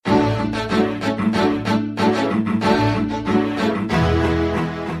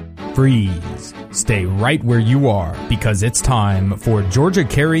freeze. Stay right where you are because it's time for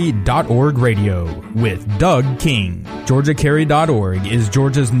GeorgiaCarry.org Radio with Doug King. GeorgiaCarry.org is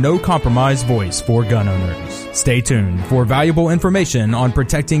Georgia's no-compromise voice for gun owners. Stay tuned for valuable information on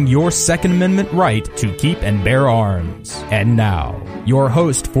protecting your Second Amendment right to keep and bear arms. And now, your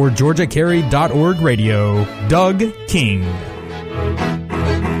host for GeorgiaCarry.org Radio, Doug King.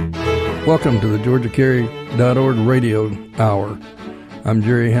 Welcome to the GeorgiaCarry.org Radio Hour. I'm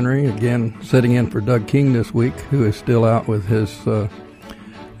Jerry Henry, again sitting in for Doug King this week, who is still out with his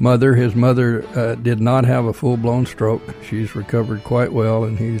mother. His mother did not have a full-blown stroke. She's recovered quite well,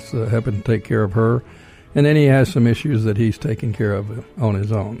 and he's helping to take care of her. And then he has some issues that he's taking care of on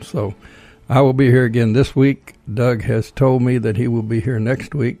his own. So I will be here again this week. Doug has told me that he will be here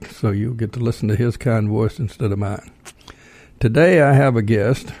next week, so you'll get to listen to his kind voice instead of mine. Today I have a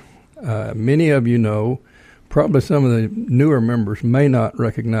guest. Many of you know. Probably some of the newer members may not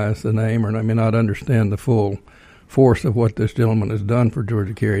recognize the name or may not understand the full force of what this gentleman has done for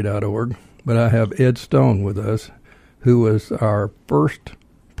GeorgiaCarry.org. But I have Ed Stone with us, who was our first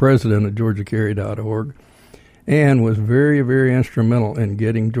president of GeorgiaCarry.org and was very, very instrumental in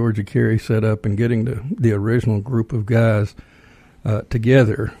getting Georgia Carry set up and getting the original group of guys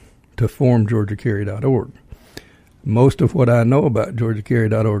together to form GeorgiaCarry.org. Most of what I know about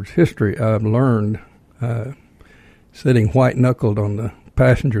GeorgiaCarry.org's history I've learned sitting white-knuckled on the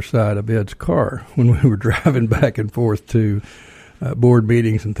passenger side of Ed's car when we were driving back and forth to board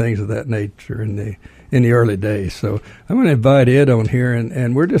meetings and things of that nature in the early days. So I'm going to invite Ed on here,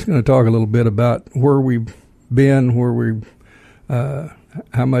 and we're just going to talk a little bit about where we've been,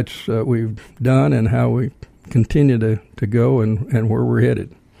 how much we've done, and how we continue to go and where we're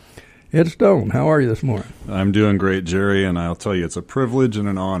headed. Ed Stone, how are you this morning? I'm doing great, Jerry, and I'll tell you, it's a privilege and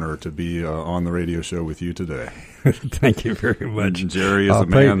an honor to be on the radio show with you today. Thank you very much. Jerry is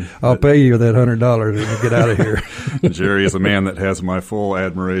man. I'll pay you that $100 when you get out of here. Jerry is a man that has my full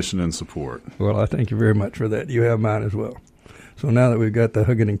admiration and support. Well, I thank you very much for that. You have mine as well. So now that we've got the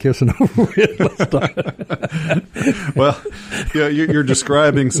hugging and kissing over with, let's talk. Well, yeah, you're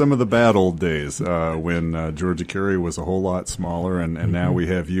describing some of the bad old days when Georgia Carry was a whole lot smaller, and now we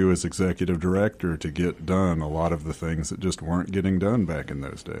have you as executive director to get done a lot of the things that just weren't getting done back in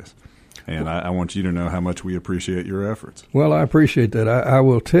those days. And I want you to know how much we appreciate your efforts. Well, I appreciate that. I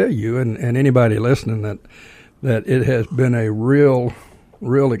will tell you, and anybody listening, that it has been a real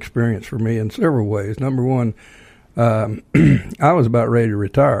experience for me in several ways. Number one, I was about ready to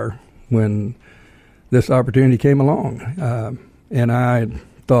retire when this opportunity came along. And I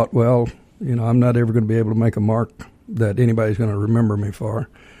thought, well, I'm not ever going to be able to make a mark that anybody's going to remember me for.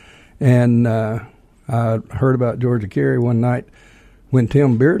 And I heard about Georgia Carry one night when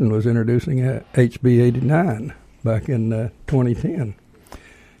Tim Bearden was introducing HB 89 back in 2010.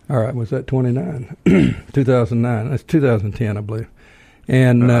 All right, was that 29? 2009. That's 2010, I believe.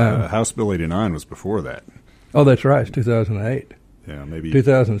 And House Bill 89 was before that. Oh, that's right. It's 2008. Yeah, maybe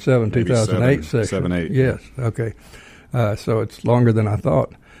 2007, maybe 2008 section. 7, 8. Yes. Okay. So it's longer than I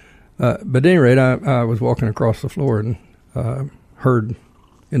thought. But at any rate, I was walking across the floor and heard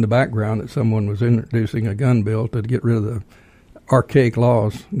in the background that someone was introducing a gun bill to get rid of the archaic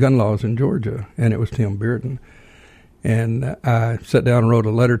gun laws in Georgia, and it was Tim Bearden. And I sat down and wrote a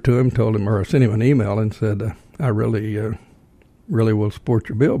letter to him, sent him an email and said, I really will support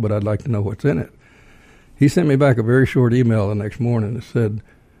your bill, but I'd like to know what's in it. He sent me back a very short email the next morning that said,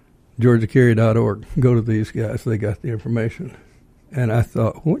 GeorgiaCarry.org, go to these guys, they got the information. And I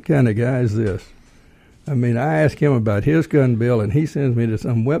thought, what kind of guy is this? I mean, I asked him about his gun bill, and he sends me to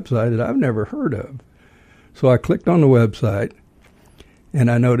some website that I've never heard of. So I clicked on the website, and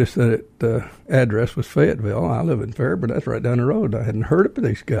I noticed that the address was Fayetteville. I live in Fair, but that's right down the road. I hadn't heard of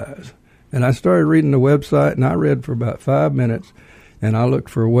these guys. And I started reading the website, and I read for about 5 minutes, and I looked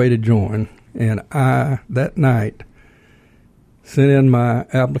for a way to join. And I, that night, sent in my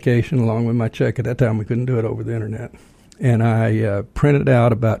application along with my check. At that time, we couldn't do it over the internet. And I printed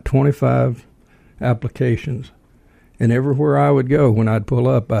out about 25 applications. And everywhere I would go, when I'd pull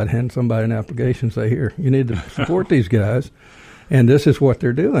up, I'd hand somebody an application and say, here, you need to support these guys. And this is what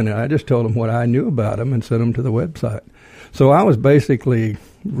they're doing. And I just told them what I knew about them and sent them to the website. So I was basically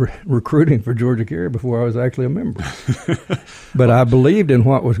recruiting for Georgia Carry before I was actually a member. But I believed in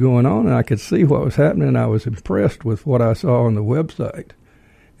what was going on, and I could see what was happening. I was impressed with what I saw on the website.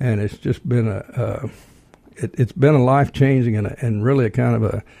 And it's just been it's been a life-changing and really a kind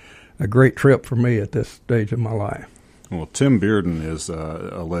of a great trip for me at this stage of my life. Well, Tim Bearden is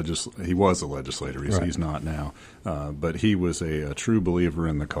he was a legislator. Right. He's not now. But he was a true believer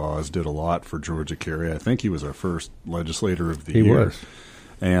in the cause, did a lot for Georgia Carry. I think he was our first legislator of the year. He was.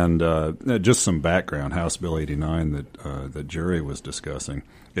 And just some background, House Bill 89 that Jerry was discussing,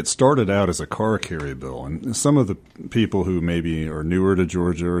 it started out as a car carry bill. And some of the people who maybe are newer to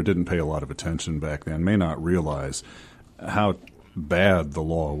Georgia or didn't pay a lot of attention back then may not realize how bad the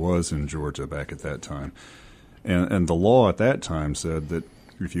law was in Georgia back at that time. And the law at that time said that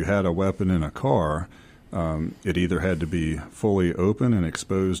if you had a weapon in a car, it either had to be fully open and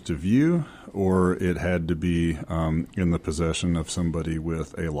exposed to view, or it had to be in the possession of somebody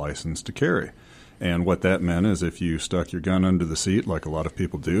with a license to carry. And what that meant is if you stuck your gun under the seat, like a lot of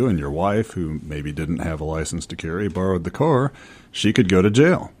people do, and your wife, who maybe didn't have a license to carry, borrowed the car, she could go to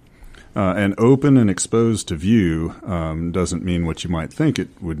jail. And open and exposed to view doesn't mean what you might think it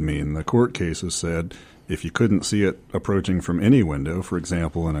would mean. The court cases said if you couldn't see it approaching from any window, for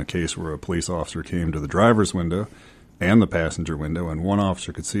example, in a case where a police officer came to the driver's window and the passenger window, and one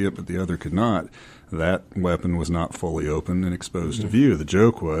officer could see it but the other could not, that weapon was not fully open and exposed to view. The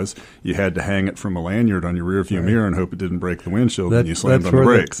joke was you had to hang it from a lanyard on your rearview mirror and hope it didn't break the windshield when you slammed on the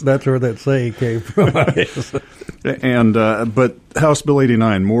brakes. That's where that saying came from. And but House Bill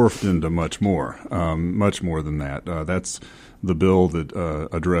 89 morphed into much more than that. That's the bill that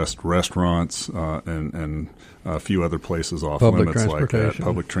addressed restaurants and a few other places off limits like that.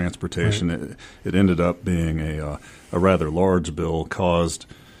 Public transportation. Right. It ended up being a rather large bill, caused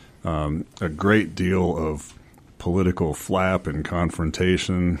a great deal of political flap and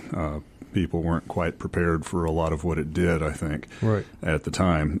confrontation. People weren't quite prepared for a lot of what it did, I think, at the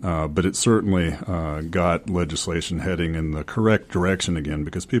time. But it certainly got legislation heading in the correct direction again,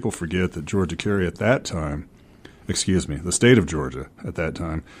 because people forget that Georgia Carry at that time, the state of Georgia at that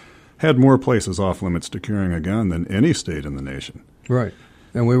time, had more places off limits to carrying a gun than any state in the nation. Right.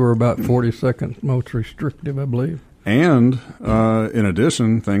 And we were about 42nd most restrictive, I believe. And in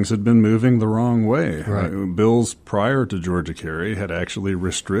addition, things had been moving the wrong way. Right. Bills prior to Georgia Carry had actually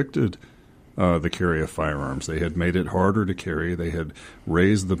restricted the carry of firearms. They had made it harder to carry. They had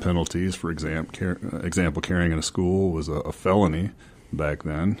raised the penalties. For example, carrying in a school was a felony back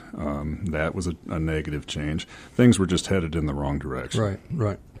then. That was a negative change. Things were just headed in the wrong direction.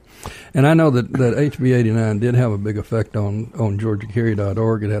 Right. And I know that HB 89 did have a big effect on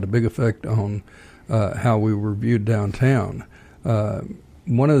GeorgiaCarry.org. It had a big effect on how we were viewed downtown.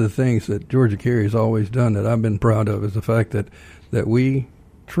 One of the things that Georgia Carry has always done that I've been proud of is the fact that we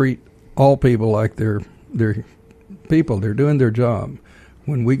treat all people like they're people. They're doing their job.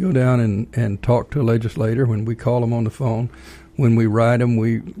 When we go down and talk to a legislator, when we call them on the phone, when we write them,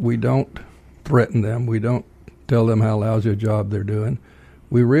 we don't threaten them. We don't tell them how lousy a job they're doing.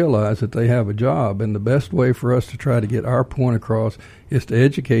 We realize that they have a job, and the best way for us to try to get our point across is to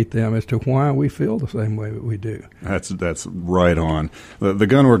educate them as to why we feel the same way that we do. That's right on. The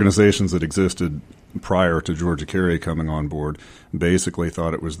gun organizations that existed prior to Georgia Carry coming on board basically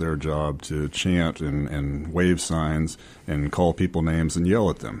thought it was their job to chant and wave signs and call people names and yell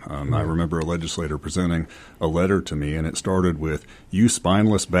at them. I remember a legislator presenting a letter to me, and it started with, "You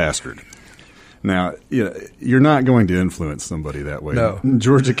spineless bastard." Now, you're not going to influence somebody that way. No.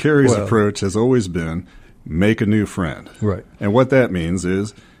 Georgia Carry's approach has always been make a new friend. Right. And what that means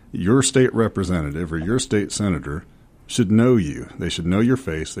is your state representative or your state senator should know you. They should know your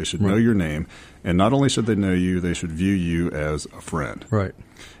face. They should know your name. And not only should they know you, they should view you as a friend. Right.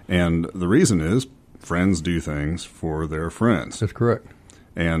 And the reason is friends do things for their friends. That's correct.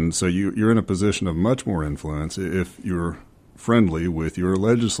 And so you're in a position of much more influence if you're friendly with your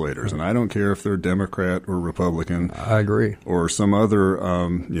legislators. And I don't care if they're Democrat or Republican. I agree. Or some other, I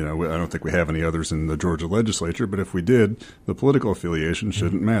don't think we have any others in the Georgia legislature, but if we did, the political affiliation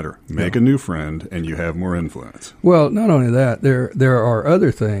shouldn't matter. Make a new friend and you have more influence. Well, not only that, there are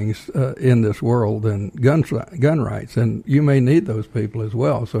other things in this world than gun rights, and you may need those people as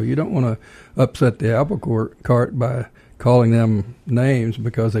well. So you don't want to upset the apple cart by calling them names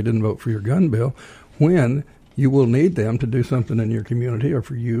because they didn't vote for your gun bill, when you will need them to do something in your community or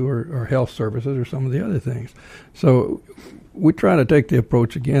for you or health services or some of the other things. So we try to take the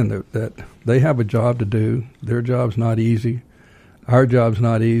approach, again, that they have a job to do. Their job's not easy. Our job's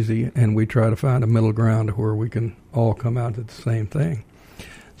not easy, and we try to find a middle ground where we can all come out at the same thing.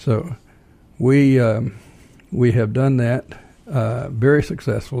 So we have done that very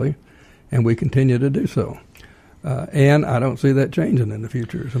successfully, and we continue to do so. And I don't see that changing in the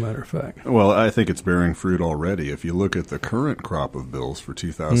future, as a matter of fact. Well, I think it's bearing fruit already. If you look at the current crop of bills for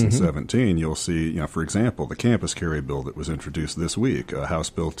 2017, you'll see, for example, the campus carry bill that was introduced this week, House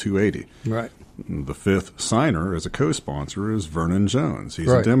Bill 280. Right. The fifth signer as a co-sponsor is Vernon Jones.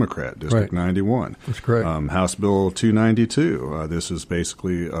 He's a Democrat, District 91. That's correct. House Bill 292. This is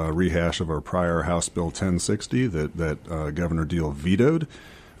basically a rehash of our prior House Bill 1060 that Governor Deal vetoed.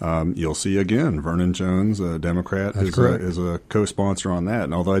 you'll see again Vernon Jones, a Democrat, is a co-sponsor on that.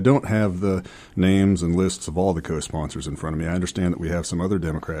 And although I don't have the names and lists of all the co-sponsors in front of me, I understand that we have some other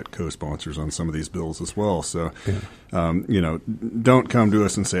Democrat co-sponsors on some of these bills as well. So, don't come to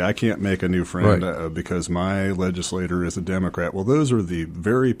us and say, I can't make a new friend because my legislator is a Democrat. Well, those are the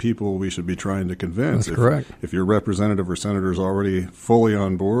very people we should be trying to convince. That's correct. If your representative or senator is already fully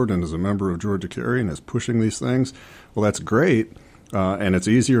on board and is a member of Georgia Carry and is pushing these things, well, that's great. And it's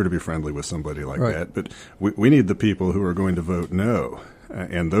easier to be friendly with somebody like that. But we need the people who are going to vote no.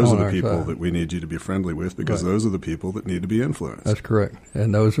 And those are the people that we need you to be friendly with, because those are the people that need to be influenced. That's correct.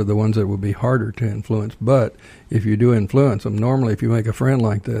 And those are the ones that would be harder to influence. But if you do influence them, normally if you make a friend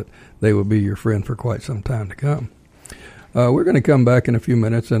like that, they will be your friend for quite some time to come. We're going to come back in a few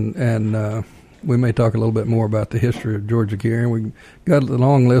minutes, and we may talk a little bit more about the history of Georgia Carry. We got a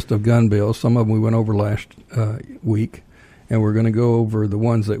long list of gun bills. Some of them we went over last week. And we're going to go over the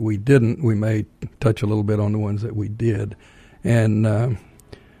ones that we didn't. We may touch a little bit on the ones that we did, and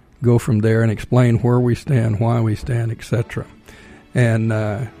go from there and explain where we stand, why we stand, etc.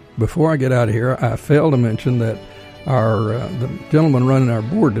 And before I get out of here, I failed to mention that the gentleman running our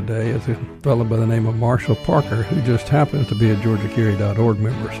board today is a fellow by the name of Marshall Parker, who just happens to be a GeorgiaCarry.org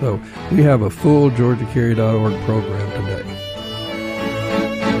member. So we have a full GeorgiaCarry.org program today.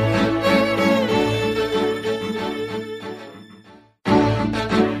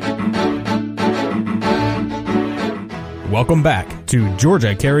 Welcome back to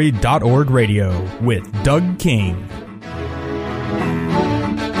GeorgiaCarry.org Radio with Doug King.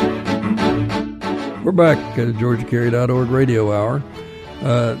 We're back at GeorgiaCarry.org Radio Hour.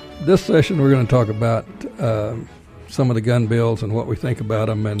 This session we're going to talk about some of the gun bills and what we think about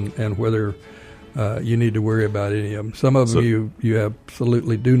them, and whether you need to worry about any of them. Some of them you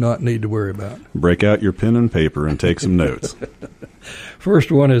absolutely do not need to worry about. Break out your pen and paper and take some notes.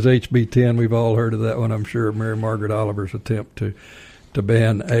 First one is HB 10. We've all heard of that one, I'm sure. Mary Margaret Oliver's attempt to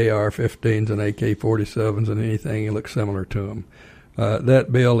ban AR-15s and AK-47s and anything that looks similar to them.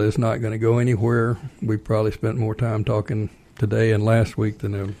 That bill is not going to go anywhere. We probably spent more time talking today and last week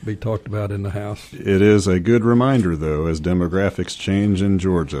than it'll be talked about in the House. It is a good reminder, though, as demographics change in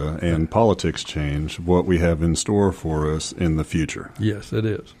Georgia and politics change, what we have in store for us in the future. Yes, it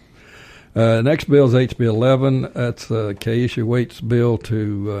is. Next bill is HB 11. That's Keisha Waite's bill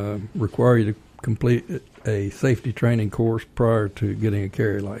to require you to complete a safety training course prior to getting a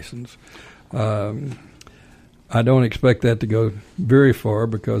carry license. I don't expect that to go very far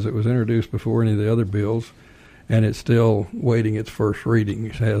because it was introduced before any of the other bills, and it's still waiting its first reading.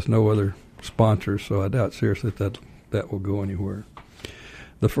 It has no other sponsors, so I doubt seriously that will go anywhere.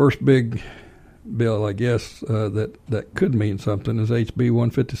 The first big bill, I guess, that could mean something is HB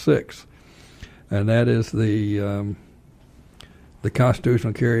 156. And that is the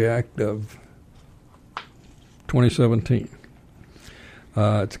Constitutional Carry Act of 2017.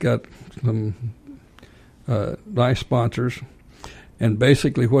 It's got some nice sponsors, and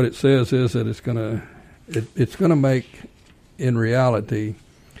basically what it says is that it's going to make, in reality,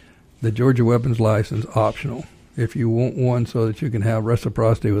 the Georgia weapons license optional. If you want one so that you can have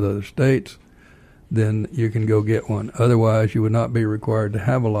reciprocity with other states, then you can go get one. Otherwise, you would not be required to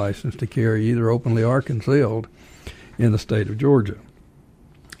have a license to carry either openly or concealed in the state of Georgia.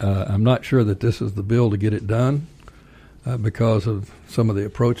 I'm not sure that this is the bill to get it done because of some of the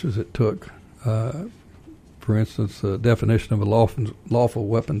approaches it took. For instance, the definition of a lawful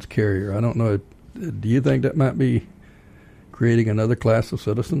weapons carrier. I don't know. Do you think that might be creating another class of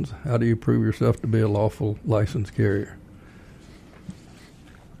citizens? How do you prove yourself to be a lawful licensed carrier?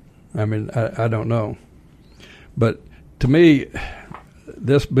 I mean, I don't know. But to me,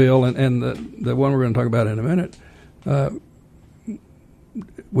 this bill and the one we're going to talk about in a minute,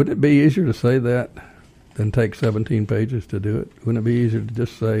 would it be easier to say that than take 17 pages to do it? Wouldn't it be easier to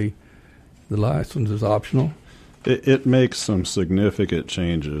just say the license is optional? It makes some significant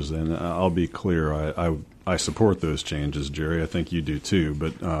changes, and I'll be clear, I support those changes, Jerry. I think you do too,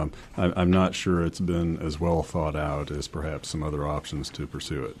 but I'm not sure it's been as well thought out as perhaps some other options to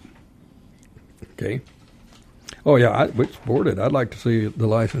pursue it. Okay. Oh, yeah, we support it. I'd like to see the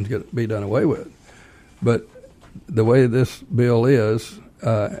license be done away with. But the way this bill is,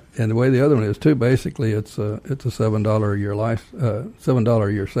 and the way the other one is too, basically it's a $7 a year $7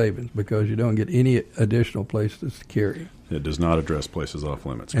 a year savings because you don't get any additional places to carry. It does not address places off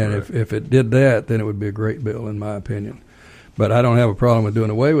limits. And if it did that, then it would be a great bill, in my opinion. But I don't have a problem with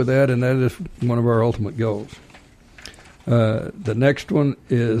doing away with that, and that is one of our ultimate goals. The next one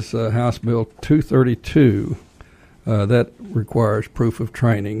is House Bill 232. That requires proof of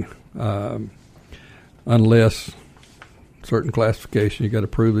training unless certain classification. You got to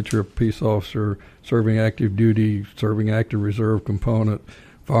prove that you're a peace officer, serving active duty, serving active reserve component,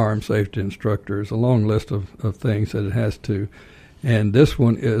 firearm safety instructor. There's a long list of things that it has to. And this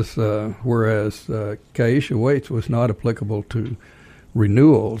one is, whereas Keisha Waits was not applicable to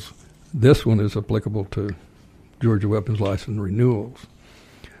renewals, this one is applicable to Georgia weapons license renewals.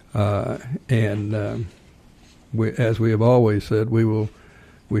 As we have always said,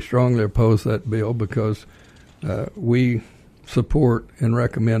 we strongly oppose that bill because we support and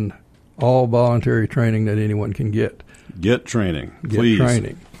recommend all voluntary training that anyone can get. Get training, please. Get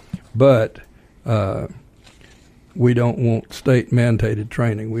training. But we don't want state-mandated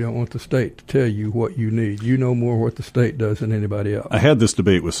training. We don't want the state to tell you what you need. You know more what the state does than anybody else. I had this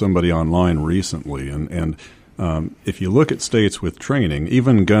debate with somebody online recently, and if you look at states with training,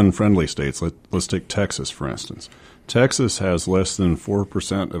 even gun-friendly states, let's take Texas, for instance. Texas has less than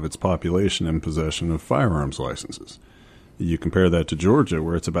 4% of its population in possession of firearms licenses. You compare that to Georgia,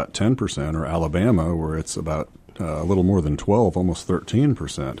 where it's about 10%, or Alabama, where it's about a little more than 12, almost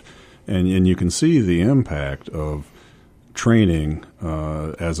 13%. And you can see the impact of training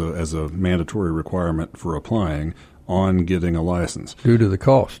as a mandatory requirement for applying on getting a license. Due to the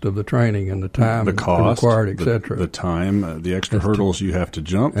cost of the training and the time required, etc. The time, the extra hurdles you have to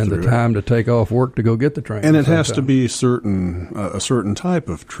jump and through. The time to take off work to go get the training. And it has to be a certain type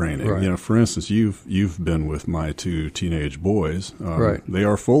of training. Right. You know, for instance, you've been with my two teenage boys. Right. They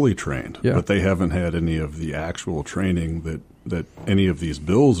are fully trained, yeah. But they haven't had any of the actual training that any of these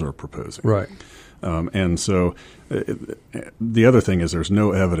bills are proposing. Right. And so the other thing is there's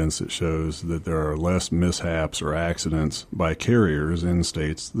no evidence that shows that there are less mishaps or accidents by carriers in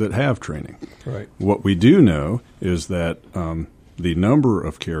states that have training. Right. What we do know is that the number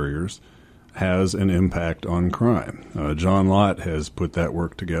of carriers has an impact on crime. John Lott has put that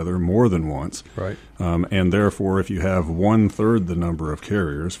work together more than once. Right. And therefore, if you have 1/3 the number of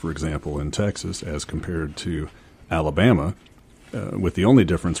carriers, for example, in Texas as compared to Alabama, with the only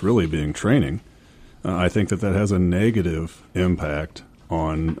difference really being training, I think that has a negative impact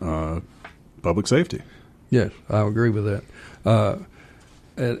on public safety. Yes, I agree with that.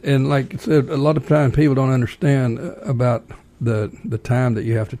 And like I said, a lot of times people don't understand about the time that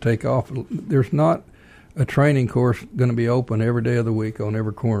you have to take off. There's not a training course going to be open every day of the week on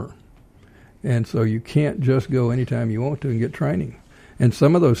every corner. And so you can't just go anytime you want to and get training. And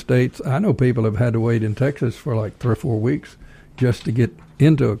some of those states, I know people have had to wait in Texas for like 3 or 4 weeks just to get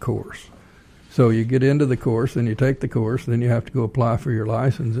into a course. So you get into the course, and you take the course, then you have to go apply for your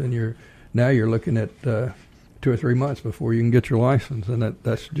license, and you're looking at 2 or 3 months before you can get your license, and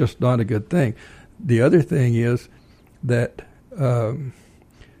that's just not a good thing. The other thing is that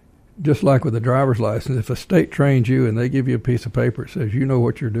just like with a driver's license, if a state trains you and they give you a piece of paper that says you know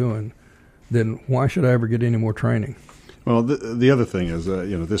what you're doing, then why should I ever get any more training? Well, the other thing is,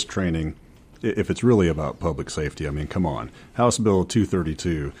 this training, if it's really about public safety, I mean, come on. House Bill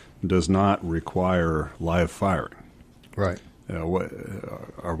 232 does not require live firing. Right.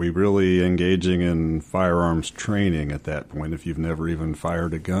 Are we really engaging in firearms training at that point if you've never even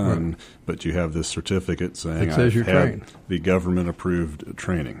fired a gun, right, but you have this certificate saying I've had trained. The government-approved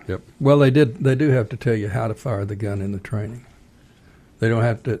training? Yep. Well, they do have to tell you how to fire the gun in the training. They don't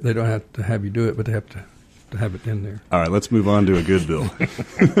have to have you do it, but they have to have it in there. All right, let's move on to a good bill.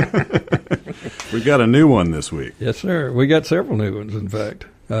 We've got a new one this week. Yes, sir. We got several new ones, in fact.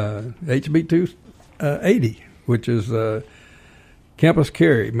 HB 280, which is Campus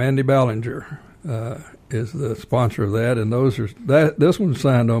Carry. Mandy Ballinger is the sponsor of that, and this one's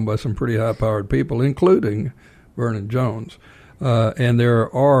signed on by some pretty high-powered people, including Vernon Jones. And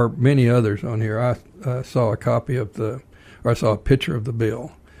there are many others on here. I saw a picture of the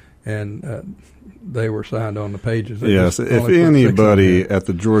bill, and they were signed on the pages. Yes, if anybody at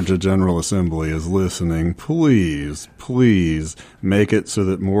the Georgia General Assembly is listening, please make it so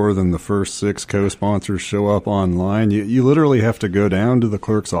that more than the first 6 co-sponsors show up online. You literally have to go down to the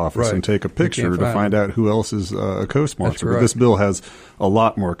clerk's office, right, and take a picture to find out who else is a co-sponsor. Right. But this bill has a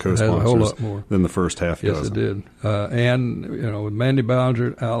lot more co-sponsors, a whole lot more than the first half dozen. Yes, it did. And with Mandy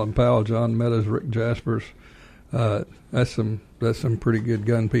Ballinger, Alan Powell, John Meadows, Rick Jaspers, that's some pretty good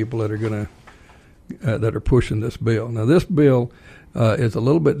gun people that are going to that are pushing this bill. Now, this bill is a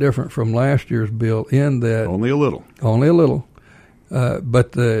little bit different from last year's bill in that only a little,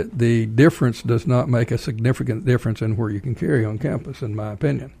 but the difference does not make a significant difference in where you can carry on campus, in my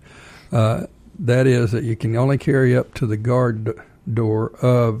opinion. That is that you can only carry up to the guard door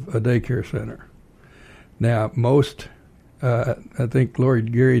of a daycare center. Now, I think Lori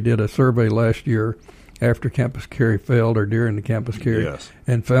Gary did a survey last year, after campus carry failed or during the campus carry, Yes.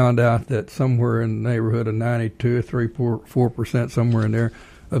 and found out that somewhere in the neighborhood of 92, 3-4%, somewhere in there,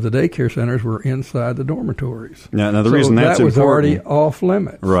 of the daycare centers were inside the dormitories. Now the So reason that's that was important, already off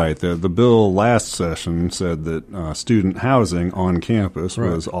limits. right? The bill last session said that student housing on campus Right.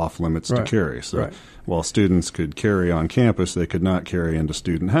 was off limits to Right. carry. So Right. while students could carry on campus, they could not carry into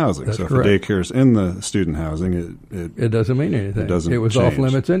student housing. That's so correct. if the daycare's in the student housing, It doesn't mean anything. It doesn't was change. off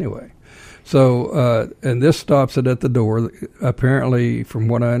limits anyway. So, and this stops it at the door. Apparently, from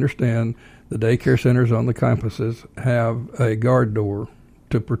what I understand, the daycare centers on the campuses have a guard door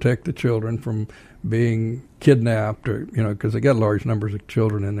to protect the children from being kidnapped, or because they got large numbers of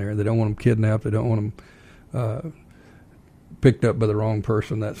children in there. They don't want them kidnapped. They don't want them picked up by the wrong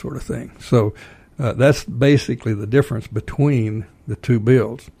person, that sort of thing. So that's basically the difference between the two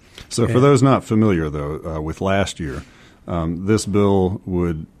bills. So for those not familiar, though, with last year, this bill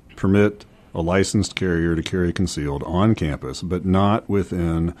would permit a licensed carrier to carry concealed on campus, but not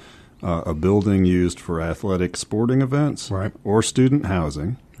within a building used for athletic sporting events, Right. or student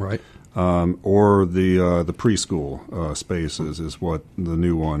housing, Right. or the preschool spaces is what the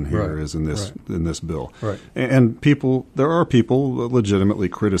new one here Right. is in this bill. Right. And there are people legitimately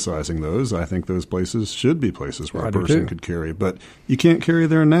criticizing those. I think those places should be places where I a do person too. could carry, but you can't carry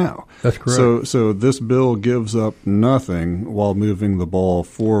there now. That's correct. So this bill gives up nothing while moving the ball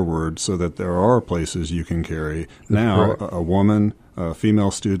forward, so that there are places you can carry now. correct. A woman, a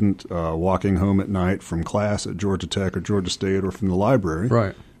female student walking home at night from class at Georgia Tech or Georgia State or from the library,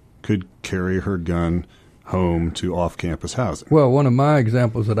 Right. could carry her gun home to off-campus housing. Well, one of my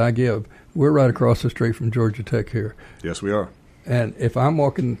examples that I give, we're right across the street from Georgia Tech here. Yes, we are. And if I'm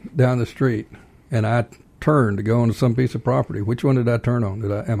walking down the street and I turn to go onto some piece of property, which one did I turn on?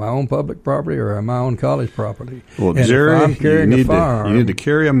 Am I on public property or am I on college property? Well, and Jerry, if I'm carrying a firearm, you need to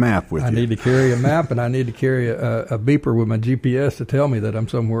carry a map with I you. need to carry a map, and I need to carry a beeper with my GPS to tell me that I'm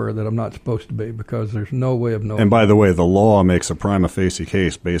somewhere that I'm not supposed to be, because there's no way of knowing. And by the way, the law makes a prima facie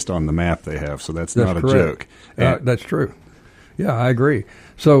case based on the map they have, so that's not a correct. joke. And- That's true. Yeah, I agree.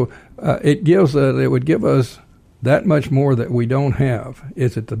 So it would give us that much more that we don't have.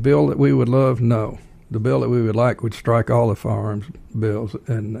 Is it the bill that we would love? No. The bill that we would like would strike all the firearms bills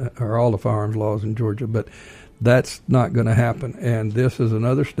or all the firearms laws in Georgia, but that's not going to happen. And this is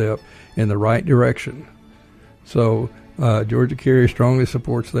another step in the right direction. So Georgia Carry strongly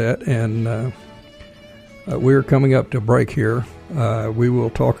supports that, and we're coming up to a break here. We will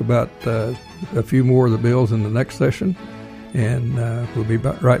talk about a few more of the bills in the next session, and we'll be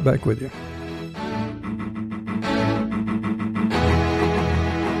right back with you.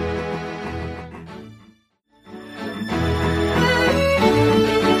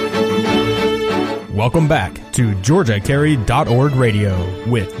 Welcome back to GeorgiaCarry.org Radio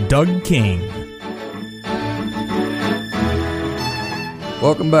with Doug King.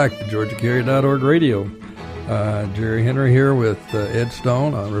 Welcome back to GeorgiaCarry.org Radio. Jerry Henry here with Ed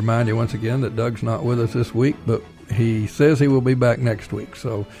Stone. I'll remind you once again that Doug's not with us this week, but he says he will be back next week,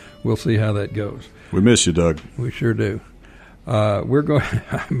 so we'll see how that goes. We miss you, Doug. We sure do. We're going.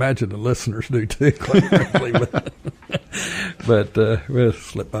 I imagine the listeners do too, quite frankly. But we'll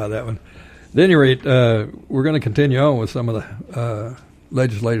slip by that one. At any rate, we're going to continue on with some of the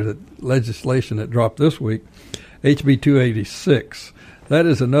legislation that dropped this week. HB 286. That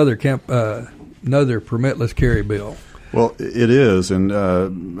is another permitless carry bill. Well, it is, and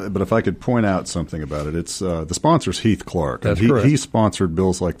but if I could point out something about it, it's the sponsor's Heath Clark. That's and correct. He sponsored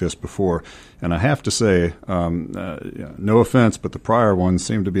bills like this before, and I have to say, no offense, but the prior ones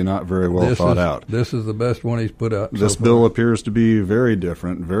seem to be not very well thought out. This is the best one he's put out. This so bill far. appears to be very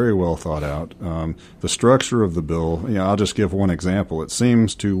different, very well thought out. The structure of the bill, I'll just give one example. It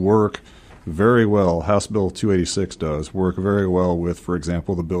seems to work very well. House Bill 286 does work very well with, for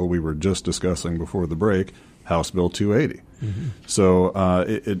example, the bill we were just discussing before the break, House Bill 280. Mm-hmm. So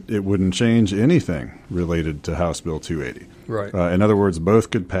it wouldn't change anything related to House Bill 280. Right. In other words,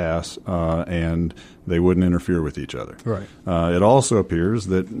 both could pass, and they wouldn't interfere with each other. Right. It also appears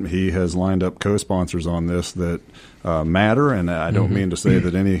that he has lined up co-sponsors on this that matter, and I don't mean to say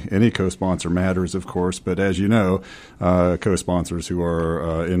that any co-sponsor matters, of course, but as you know, co-sponsors who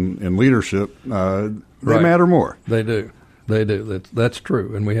are in leadership, they Right. matter more. They do. They do. That's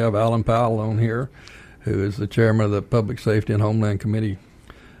true. And we have Alan Powell on here, who is the chairman of the Public Safety and Homeland Committee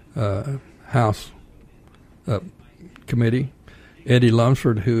House Committee. Eddie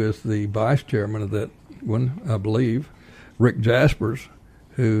Lunsford, who is the vice chairman of that one, I believe. Rick Jaspers,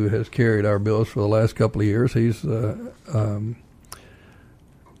 who has carried our bills for the last couple of years. He's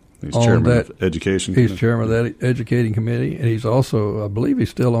He's chairman of Education Committee. He's chairman of that Educating Committee, and he's also, I believe he's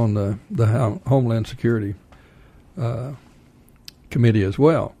still on the Homeland Security Committee as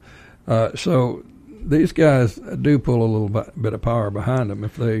well. So these guys do pull a little bit of power behind them.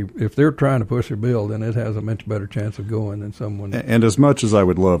 If they're trying to push a bill, then it has a much better chance of going than someone. And as much as I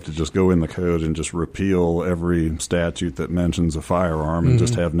would love to just go in the code and just repeal every statute that mentions a firearm and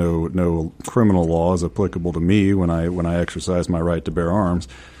just have no criminal laws applicable to me when I exercise my right to bear arms,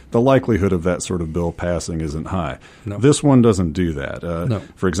 the likelihood of that sort of bill passing isn't high. No. This one doesn't do that. No.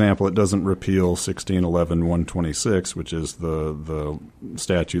 For example, it doesn't repeal 1611-126, which is the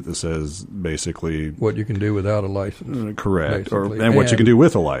statute that says basically what you can do without a license. Correct. And what you can do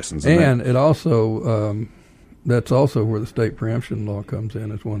with a license. And it also that's also where the state preemption law comes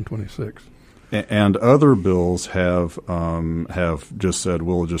in, is 126. And other bills have just said,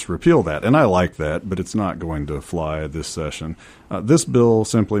 we'll just repeal that. And I like that, but it's not going to fly this session. This bill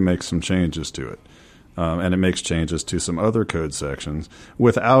simply makes some changes to it. And it makes changes to some other code sections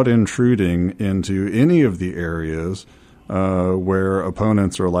without intruding into any of the areas where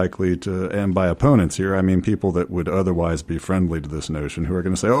opponents are likely to, and by opponents here, I mean people that would otherwise be friendly to this notion, who are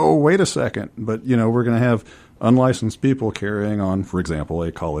going to say, oh, wait a second, but, we're going to have unlicensed people carrying on, for example,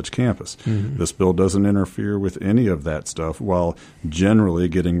 a college campus. Mm-hmm. This bill doesn't interfere with any of that stuff, while generally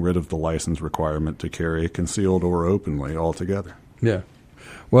getting rid of the license requirement to carry concealed or openly altogether. Yeah.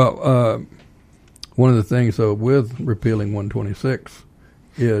 Well, one of the things, though, with repealing 126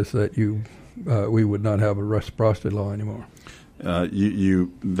 is that we would not have a reciprocity law anymore.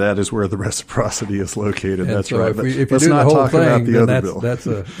 That is where the reciprocity is located. And that's so right. If you let's do not the whole talk thing, about the then other bill.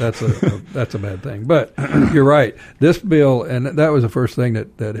 That's a bad thing. But you're right. This bill, and that was the first thing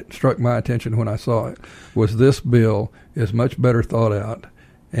that struck my attention when I saw it, was this bill is much better thought out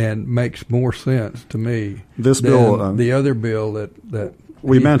and makes more sense to me than the other bill that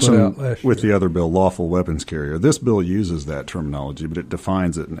we mentioned with the other bill, lawful weapons carrier. This bill uses that terminology, but it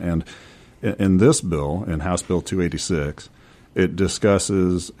defines it. And in this bill, in House Bill 286, it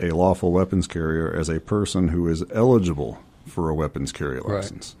discusses a lawful weapons carrier as a person who is eligible for a weapons carry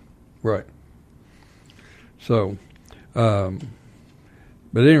license. Right. So, but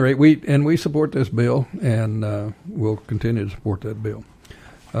at any rate, we support this bill, and we'll continue to support that bill.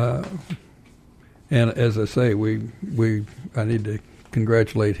 And as I say, I need to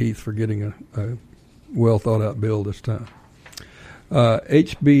congratulate Heath for getting a well thought out bill this time.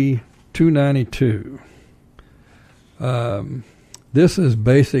 HB 292. This is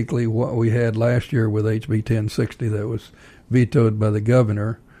basically what we had last year with HB 1060 that was vetoed by the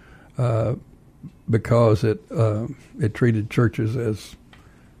governor because it treated churches as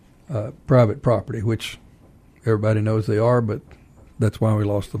private property, which everybody knows they are, but that's why we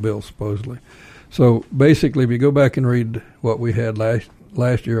lost the bill, supposedly. So basically, if you go back and read what we had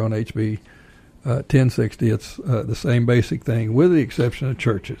last year on HB 1060, it's the same basic thing, with the exception of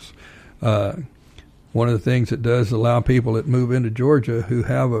churches. One of the things it does allow people that move into Georgia who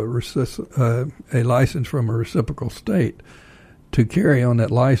have a license from a reciprocal state to carry on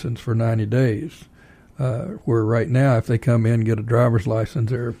that license for 90 days. Where right now, if they come in and get a driver's license,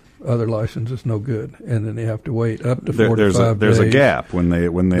 their other license is no good, and then they have to wait up to 45 days. There's a gap when they They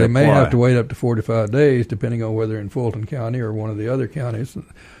apply. may have to wait up to 45 days, depending on whether in Fulton County or one of the other counties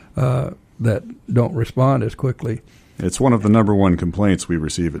that don't respond as quickly. It's one of the number one complaints we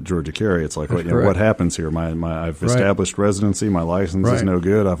receive at Georgia Carry. It's like, what happens here? I've established residency. My license is no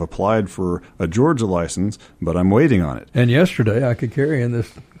good. I've applied for a Georgia license, but I'm waiting on it. And yesterday, I could carry in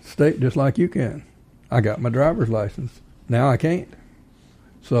this state just like you can. I got my driver's license. Now I can't.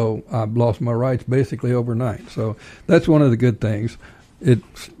 So I've lost my rights basically overnight. So that's one of the good things. It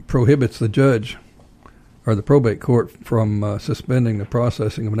prohibits the judge or the probate court from suspending the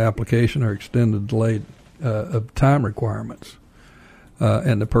processing of an application or extended delay of time requirements.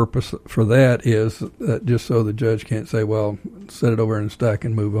 And the purpose for that is just so the judge can't say, well, set it over in a stack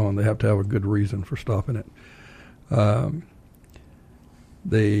and move on. They have to have a good reason for stopping it.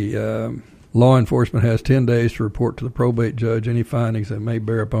 The law enforcement has 10 days to report to the probate judge any findings that may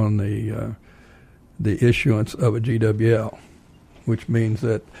bear upon the issuance of a GWL, which means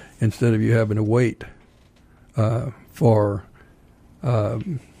that instead of you having to wait for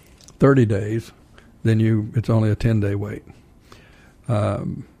 30 days, then it's only a 10-day wait.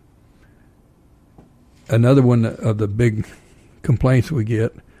 Another one of the big complaints we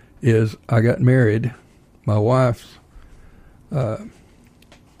get is I got married. My wife's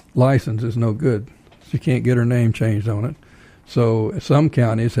license is no good. She can't get her name changed on it. So some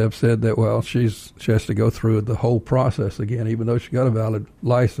counties have said that, well, she has to go through the whole process again. Even though she got a valid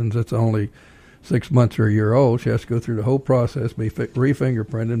license, it's only 6 months or a year old, she has to go through the whole process, be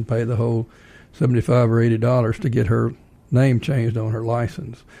re-fingerprinted, and pay the whole $75 or $80 to get her name changed on her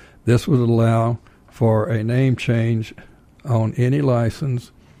license. This would allow for a name change on any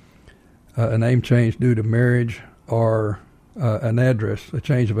license, a name change due to marriage or an address, a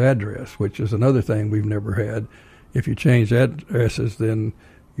change of address, which is another thing we've never had. If you change addresses, then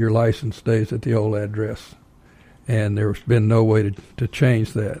your license stays at the old address, and there's been no way to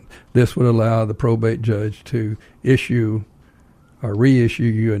change that. This would allow the probate judge to issue or reissue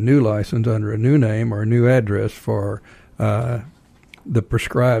you a new license under a new name or a new address for the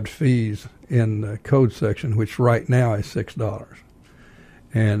prescribed fees in the code section, which right now is $6.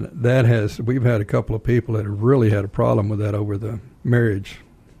 And we've had a couple of people that have really had a problem with that over the marriage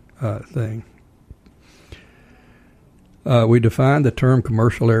thing. We define the term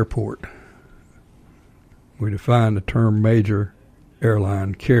commercial airport. We define the term major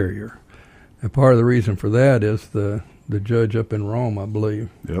airline carrier. And part of the reason for that is the judge up in Rome, I believe.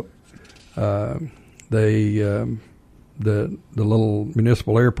 Yep. The little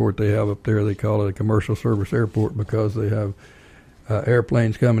municipal airport they have up there, they call it a commercial service airport because they have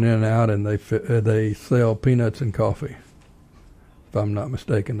airplanes coming in and out, and they sell peanuts and coffee. If I'm not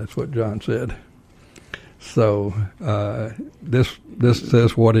mistaken, that's what John said. So this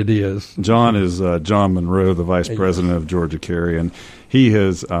says what it is. John is John Monroe, the vice president of Georgia Carry, and he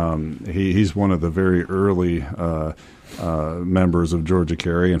has he's one of the very early members of Georgia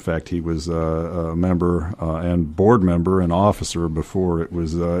Carry. In fact, he was a member and board member and officer before it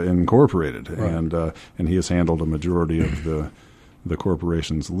was incorporated, right. And he has handled a majority of the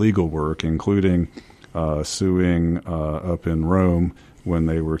corporation's legal work, including suing up in Rome when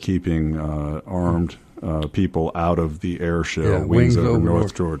they were keeping armed people out of the air show, Wings Over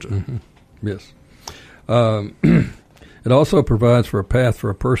North Georgia. Mm-hmm. Yes. It also provides for a path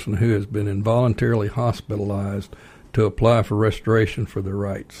for a person who has been involuntarily hospitalized to apply for restoration for their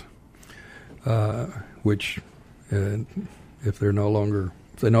rights, which if they no longer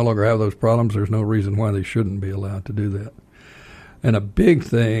have those problems, there's no reason why they shouldn't be allowed to do that. And a big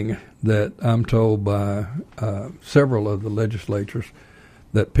thing that I'm told by several of the legislatures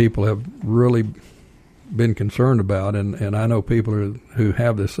that people have really been concerned about, and I know people who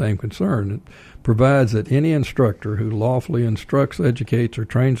have this same concern, it provides that any instructor who lawfully instructs, educates, or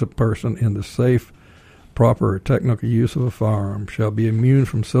trains a person in the safe, proper, or technical use of a firearm shall be immune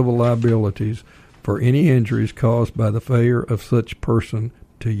from civil liabilities for any injuries caused by the failure of such person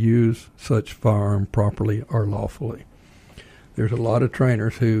to use such firearm properly or lawfully. There's a lot of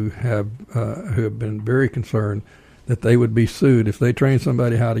trainers who have been very concerned that they would be sued if they train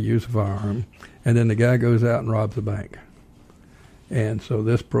somebody how to use a firearm, and then the guy goes out and robs the bank. And so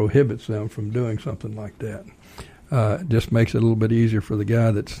this prohibits them from doing something like that. Just makes it a little bit easier for the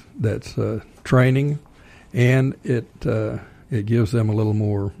guy that's training, and it gives them a little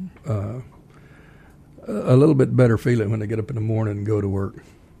more, a little bit better feeling when they get up in the morning and go to work.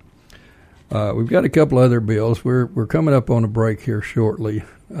 We've got a couple other bills. We're coming up on a break here shortly.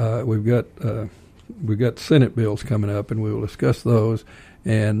 We've got Senate bills coming up, and we will discuss those.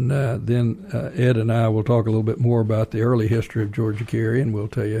 And then Ed and I will talk a little bit more about the early history of Georgia Carry, and we'll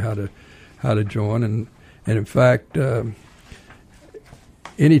tell you how to join. And in fact,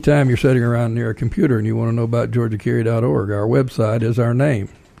 anytime you're sitting around near a computer and you want to know about GeorgiaCarry.org, our website is our name,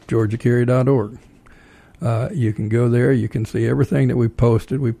 GeorgiaCarry.org. You can go there. You can see everything that we've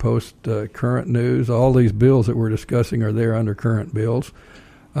posted. We post current news. All these bills that we're discussing are there under current bills.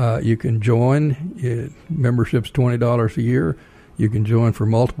 You can join. Membership's $20 a year. You can join for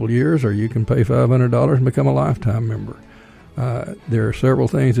multiple years, or you can pay $500 and become a lifetime member. There are several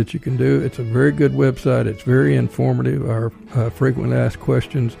things that you can do. It's a very good website. It's very informative. Our frequently asked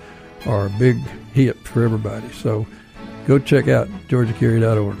questions are a big hit for everybody. So go check out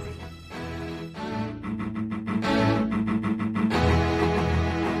GeorgiaCarry.org.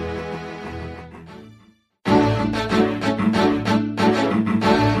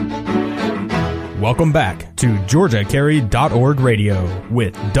 Welcome back to GeorgiaCarry.org Radio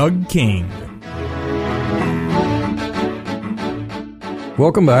with Doug King.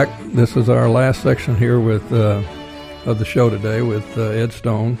 Welcome back. This is our last section here with of the show today with Ed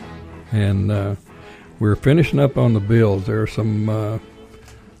Stone, and we're finishing up on the bills. There are some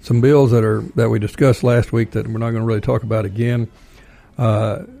bills that we discussed last week that we're not going to really talk about again.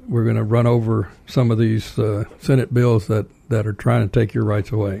 We're going to run over some of these Senate bills that are trying to take your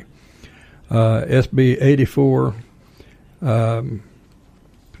rights away. SB 84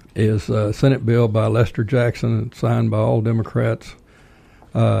 is a Senate bill by Lester Jackson, signed by all Democrats.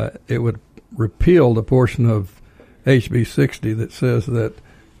 It would repeal the portion of HB 60 that says that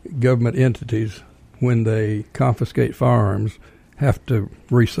government entities, when they confiscate firearms, have to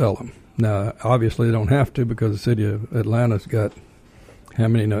resell them. Now, obviously, they don't have to because the city of Atlanta's got how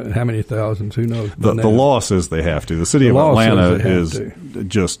many thousands? Who knows? The law says they have to. The city of Atlanta is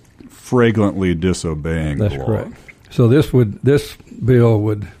just flagrantly disobeying the law. That's correct. So this bill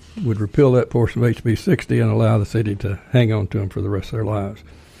would repeal that portion of HB 60 and allow the city to hang on to them for the rest of their lives.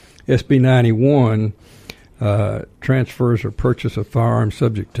 SB 91 transfers or purchase of firearms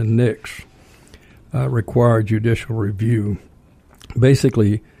subject to NICS require judicial review.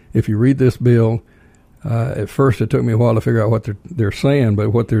 Basically, if you read this bill, at first it took me a while to figure out what they're saying,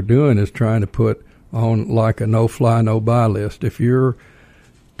 but what they're doing is trying to put on like a no-fly, no-buy list. If you're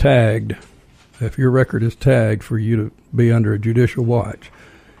tagged, if your record is tagged for you to be under a judicial watch,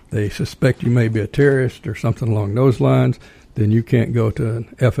 they suspect you may be a terrorist or something along those lines, then you can't go to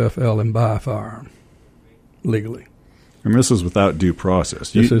an FFL and buy a firearm legally. And this is without due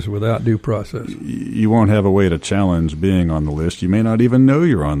process. This is without due process. You won't have a way to challenge being on the list. You may not even know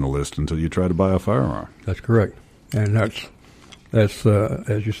you're on the list until you try to buy a firearm. That's correct. And that's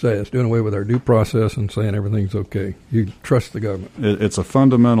as you say, it's doing away with our due process and saying everything's okay. You trust the government. It's a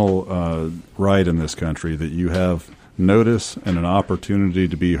fundamental right in this country that you have notice and an opportunity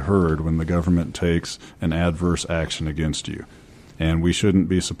to be heard when the government takes an adverse action against you. And we shouldn't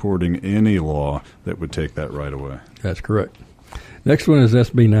be supporting any law that would take that right away. That's correct. Next one is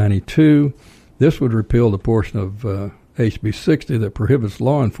SB 92. This would repeal the portion of HB 60 that prohibits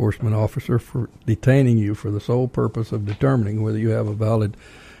law enforcement officer for detaining you for the sole purpose of determining whether you have a valid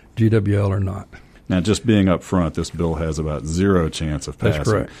GWL or not. Now, just being up front, this bill has about zero chance of passing. That's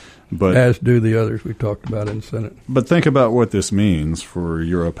correct. But, as do the others we talked about in the Senate. But think about what this means for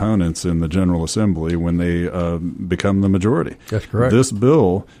your opponents in the General Assembly when they become the majority. That's correct. This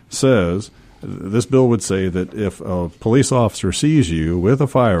bill would say that if a police officer sees you with a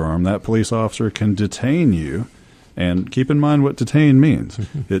firearm, that police officer can detain you. And keep in mind what detain means.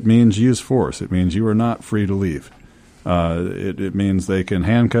 It means use force. It means you are not free to leave. It means they can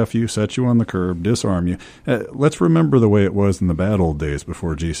handcuff you, set you on the curb, disarm you. Let's remember the way it was in the bad old days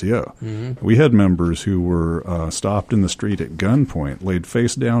before GCO. Mm-hmm. We had members who were stopped in the street at gunpoint, laid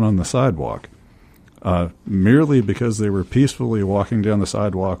face down on the sidewalk, merely because they were peacefully walking down the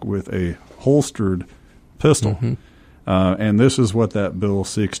sidewalk with a holstered pistol. Mm-hmm. And this is what that bill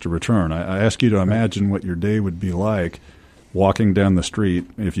seeks to return. I ask you to imagine what your day would be like walking down the street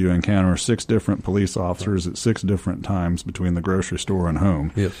if you encounter 6 different police officers at 6 different times between the grocery store and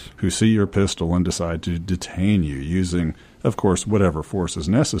home, yes, who see your pistol and decide to detain you using, of course, whatever force is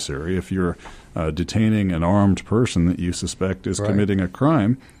necessary. If you're detaining an armed person that you suspect is committing a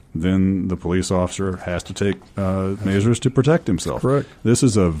crime, then the police officer has to take measures to protect himself. Correct. This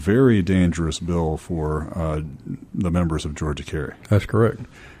is a very dangerous bill for the members of Georgia Carry. That's correct.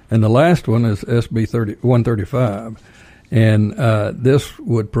 And the last one is SB 135. And this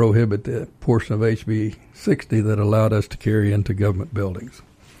would prohibit the portion of HB 60 that allowed us to carry into government buildings.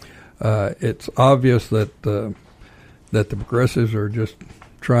 It's obvious that the progressives are just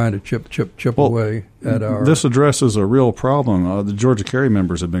trying to chip away at our... This addresses a real problem. The Georgia Carry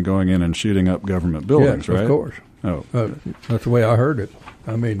members have been going in and shooting up government buildings, right? Of course. Oh. That's the way I heard it.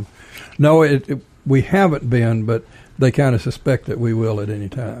 I mean, no, we haven't been, but they kind of suspect that we will at any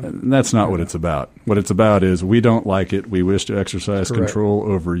time. And that's not what it's about. What it's about is we don't like it. We wish to exercise control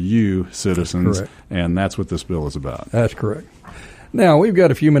over you, citizens, and that's what this bill is about. That's correct. Now, we've got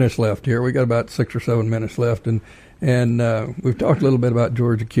a few minutes left here. We've got about 6 or 7 minutes left, and we've talked a little bit about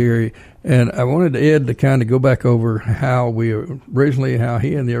Georgia Carry, and I wanted Ed to kind of go back over how he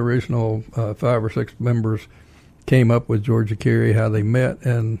and the original 5 or 6 members came up with Georgia Carry, how they met,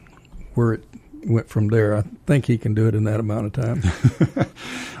 and where it went from there. I think he can do it in that amount of time.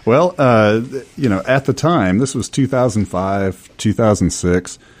 Well, at the time, this was 2005,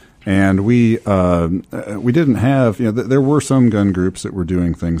 2006, and we didn't have, there were some gun groups that were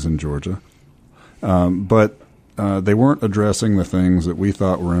doing things in Georgia, but they weren't addressing the things that we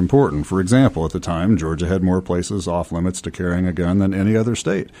thought were important. For example, at the time, Georgia had more places off limits to carrying a gun than any other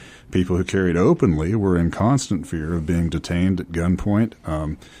state. People who carried openly were in constant fear of being detained at gunpoint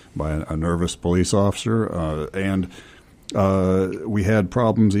by a nervous police officer, and we had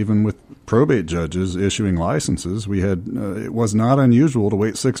problems even with probate judges issuing licenses. We had it was not unusual to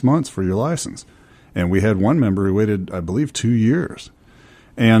wait 6 months for your license, and we had one member who waited, I believe, 2 years.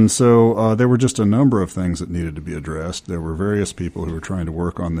 And so there were just a number of things that needed to be addressed. There were various people who were trying to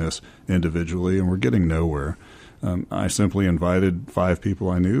work on this individually, and we're getting nowhere. I simply invited 5 people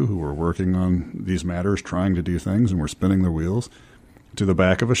I knew who were working on these matters, trying to do things, and were spinning their wheels. to the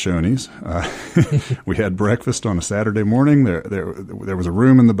back of a Shoney's. We had breakfast on a Saturday morning. There was a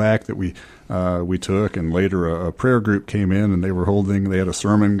room in the back that we took, and later a prayer group came in, and they had a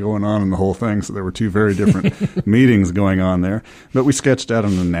sermon going on and the whole thing. So there were two very different meetings going on there. But we sketched out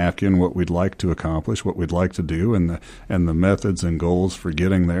on a napkin what we'd like to accomplish, what we'd like to do, and the methods and goals for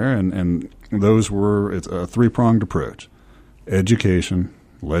getting there. And those were, it's a three-pronged approach: education,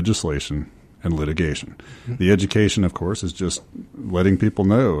 legislation, and litigation. Mm-hmm. The education, of course, is just letting people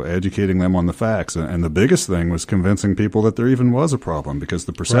know, educating them on the facts. And the biggest thing was convincing people that there even was a problem, because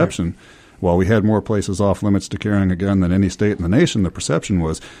the perception, while we had more places off limits to carrying a gun than any state in the nation, the perception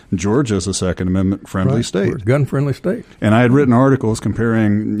was Georgia's a Second Amendment friendly state. We're a gun-friendly state. And I had written articles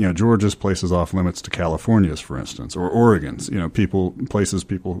comparing, Georgia's places off limits to California's, for instance, or Oregon's. Places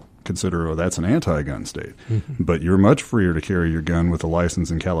people consider, oh, that's an anti-gun state. Mm-hmm. But you're much freer to carry your gun with a license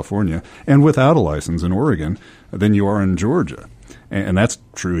in California and without a license in Oregon than you are in Georgia. And that's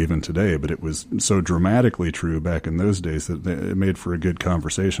true even today, but it was so dramatically true back in those days that it made for a good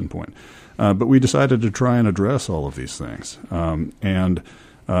conversation point. But we decided to try and address all of these things.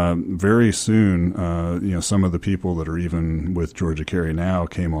 Very soon, some of the people that are even with Georgia Carry now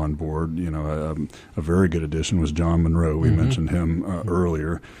came on board. A very good addition was John Monroe. We mentioned him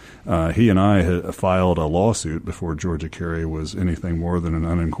earlier. He and I had filed a lawsuit before Georgia Carry was anything more than an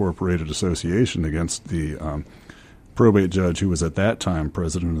unincorporated association against the probate judge who was at that time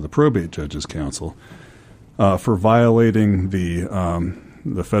president of the Probate Judges Council for violating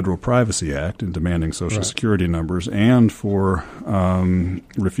the Federal Privacy Act and demanding Social Security numbers, and for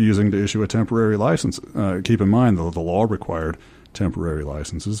refusing to issue a temporary license. Keep in mind, though, the law required temporary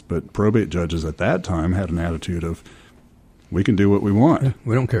licenses, but probate judges at that time had an attitude of, we can do what we want. Yeah,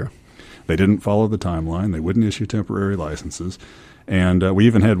 we don't care. They didn't follow the timeline. They wouldn't issue temporary licenses. And we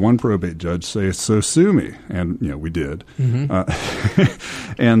even had one probate judge say, "So sue me," and we did.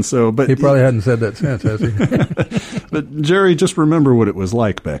 Mm-hmm. And so, but he probably hadn't said that since, has he? But Jerry, just remember what it was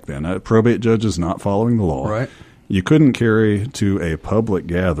like back then. Probate judges not following the law. Right. You couldn't carry to a public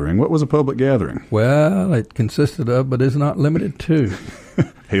gathering. What was a public gathering? Well, it consisted of, but is not limited to,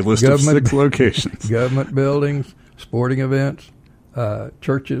 a list of 6 locations: government buildings, sporting events,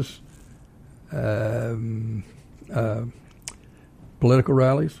 churches. Political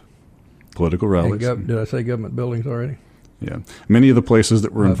rallies. Did I say government buildings already? Yeah. Many of the places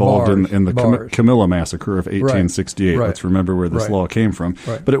that were involved in the Camilla Massacre of 1868. Right. Let's remember where this law came from.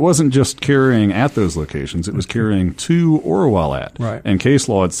 Right. But it wasn't just carrying at those locations. It was carrying to or while at. Right. And case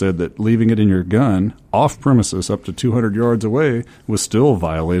law had said that leaving it in your gun off premises up to 200 yards away was still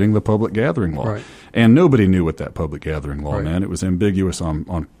violating the public gathering law. Right. And nobody knew what that public gathering law meant. It was ambiguous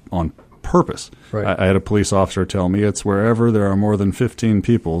on purpose. Right. I had a police officer tell me it's wherever there are more than 15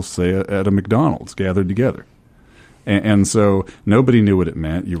 people, say at a McDonald's, gathered together. And so nobody knew what it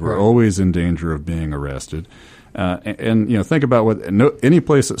meant. You were always in danger of being arrested. And think about any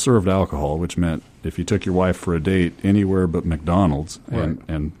place that served alcohol, which meant if you took your wife for a date anywhere but McDonald's,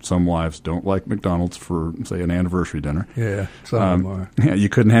 and some wives don't like McDonald's for, say, an anniversary dinner. Yeah, some are. Yeah, you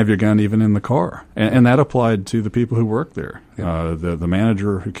couldn't have your gun even in the car. And that applied to the people who work there. Yeah. The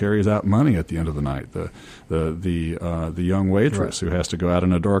manager who carries out money at the end of the night, the young waitress who has to go out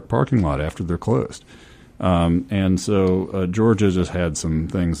in a dark parking lot after they're closed. And so Georgia just had some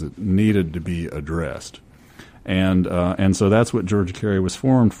things that needed to be addressed. And so that's what Georgia Carry was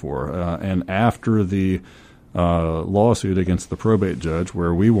formed for. And after the lawsuit against the probate judge,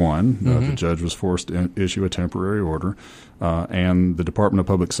 where we won, the judge was forced to issue a temporary order. And the Department of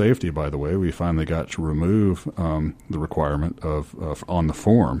Public Safety, by the way, we finally got to remove the requirement of on the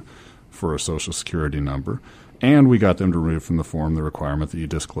form for a Social Security number. And we got them to remove from the form the requirement that you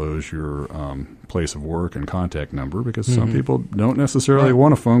disclose your place of work and contact number, because some people don't necessarily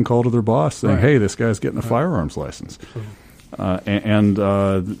want a phone call to their boss saying, hey, this guy's getting a firearms license.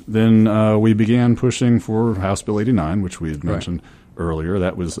 Then we began pushing for House Bill 89, which we had mentioned earlier.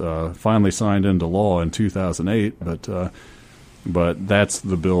 That was finally signed into law in 2008, but that's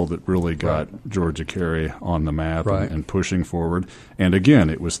the bill that really got Georgia Carry on the map and pushing forward. And again,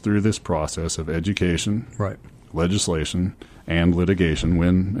 it was through this process of education, legislation, and litigation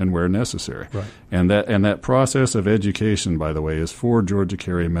when and where necessary. And that process of education, by the way, is for Georgia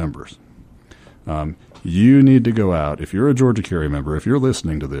Carry members. You need to go out, if you're a Georgia Carry member, if you're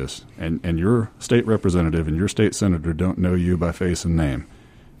listening to this, and your state representative and your state senator don't know you by face and name,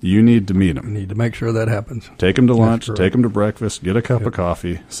 you need to meet them. You need to make sure that happens. Take them to lunch, take them to breakfast, get a cup of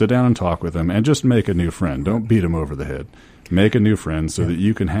coffee, sit down and talk with them, and just make a new friend. Don't beat them over the head. Make a new friend so that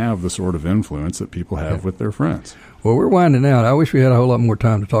you can have the sort of influence that people have with their friends. Well, we're winding out. I wish we had a whole lot more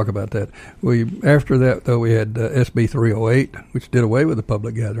time to talk about that. After that, though, we had SB 308, which did away with the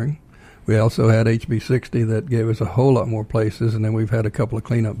public gathering. We also had HB 60 that gave us a whole lot more places, and then we've had a couple of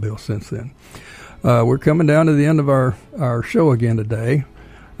cleanup bills since then. We're coming down to the end of our show again today.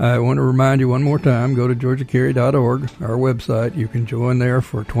 I want to remind you one more time, go to georgiacarry.org, our website. You can join there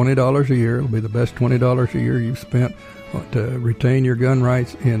for $20 a year. It'll be the best $20 a year you've spent to retain your gun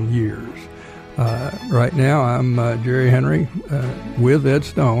rights in years. Right now, I'm Jerry Henry with Ed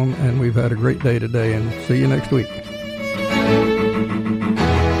Stone, and we've had a great day today, and see you next week.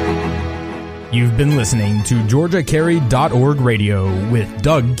 You've been listening to GeorgiaCarry.org Radio with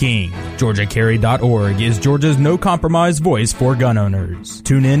Doug King. GeorgiaCarry.org is Georgia's no-compromise voice for gun owners.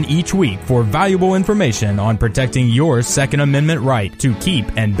 Tune in each week for valuable information on protecting your Second Amendment right to keep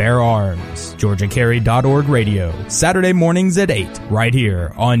and bear arms. GeorgiaCarry.org Radio, Saturday mornings at 8, right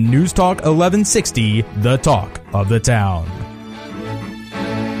here on News Talk 1160, The Talk of the Town.